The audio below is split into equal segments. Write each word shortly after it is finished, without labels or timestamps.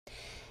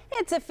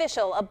It's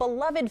official. A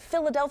beloved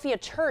Philadelphia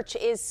church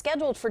is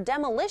scheduled for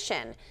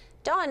demolition.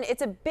 Dawn,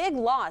 it's a big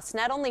loss,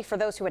 not only for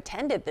those who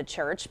attended the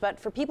church, but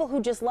for people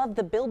who just love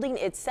the building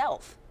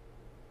itself.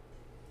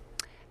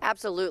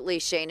 Absolutely,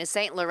 Shana.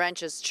 St.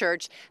 Laurentius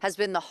Church has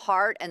been the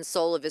heart and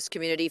soul of his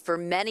community for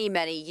many,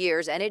 many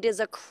years, and it is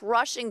a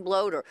crushing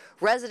blow to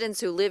residents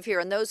who live here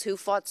and those who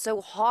fought so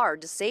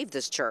hard to save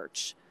this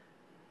church.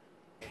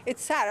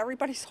 It's sad.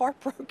 Everybody's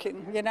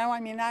heartbroken, you know?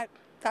 I mean, that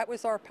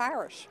was our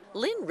parish.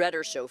 Lynn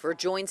Reddershofer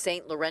joined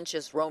St.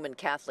 Laurentius Roman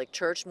Catholic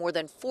Church more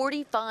than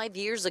 45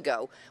 years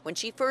ago when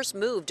she first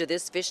moved to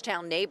this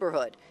Fishtown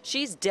neighborhood.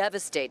 She's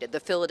devastated. The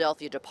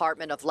Philadelphia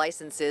Department of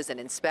Licenses and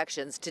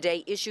Inspections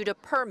today issued a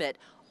permit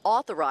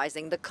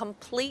authorizing the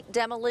complete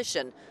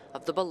demolition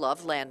of the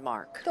beloved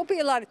landmark. There'll be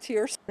a lot of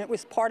tears. It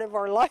was part of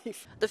our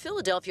life. The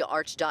Philadelphia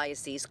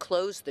Archdiocese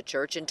closed the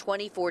church in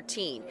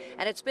 2014,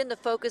 and it's been the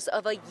focus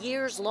of a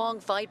years-long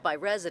fight by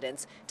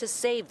residents to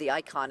save the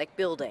iconic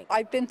building.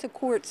 I've been to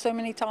court so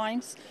many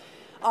times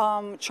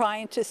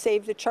trying to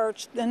save the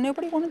church, and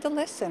nobody wanted to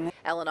listen.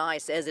 L&I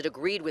says it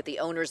agreed with the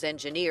owner's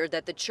engineer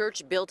that the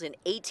church built in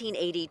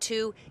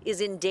 1882 is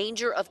in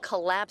danger of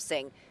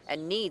collapsing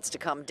and needs to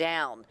come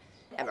down.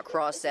 Emma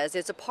Cross says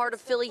it's a part of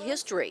Philly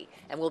history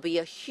and will be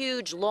a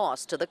huge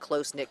loss to the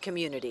close-knit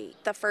community.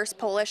 The first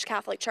Polish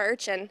Catholic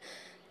church, and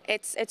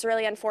it's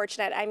really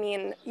unfortunate. I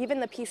mean,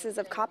 even the pieces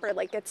of copper,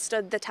 like, it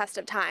stood the test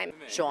of time.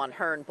 Sean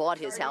Hearn bought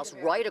his house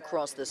right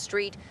across the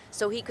street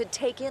so he could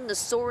take in the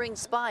soaring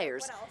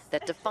spires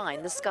that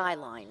define the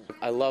skyline.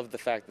 I love the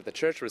fact that the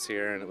church was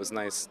here, and it was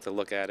nice to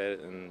look at it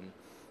and,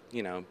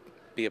 you know,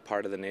 be a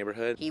part of the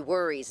neighborhood. He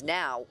worries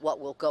now what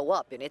will go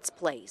up in its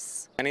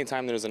place.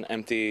 Anytime there's an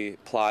empty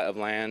plot of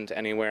land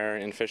anywhere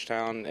in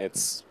Fishtown,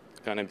 it's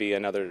going to be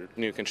another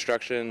new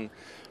construction,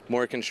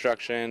 more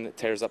construction. It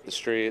tears up the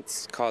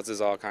streets,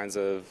 causes all kinds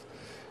of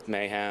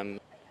mayhem.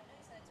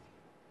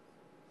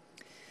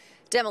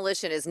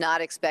 Demolition is not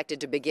expected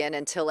to begin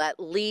until at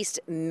least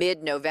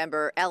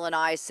mid-November.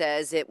 L&I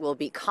says it will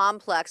be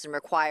complex and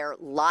require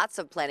lots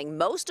of planning.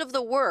 Most of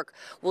the work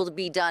will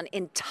be done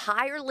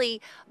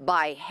entirely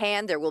by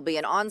hand. There will be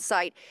an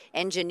on-site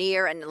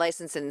engineer, and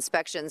License and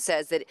Inspection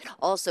says that it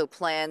also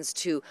plans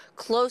to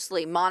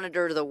closely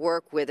monitor the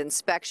work with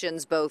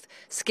inspections, both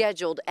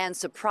scheduled and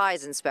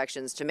surprise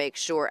inspections, to make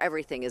sure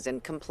everything is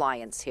in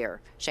compliance here.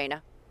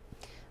 Shana?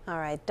 All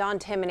right, Dawn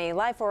Timmeny,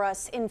 live for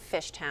us in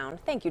Fishtown.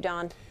 Thank you,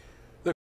 Dawn.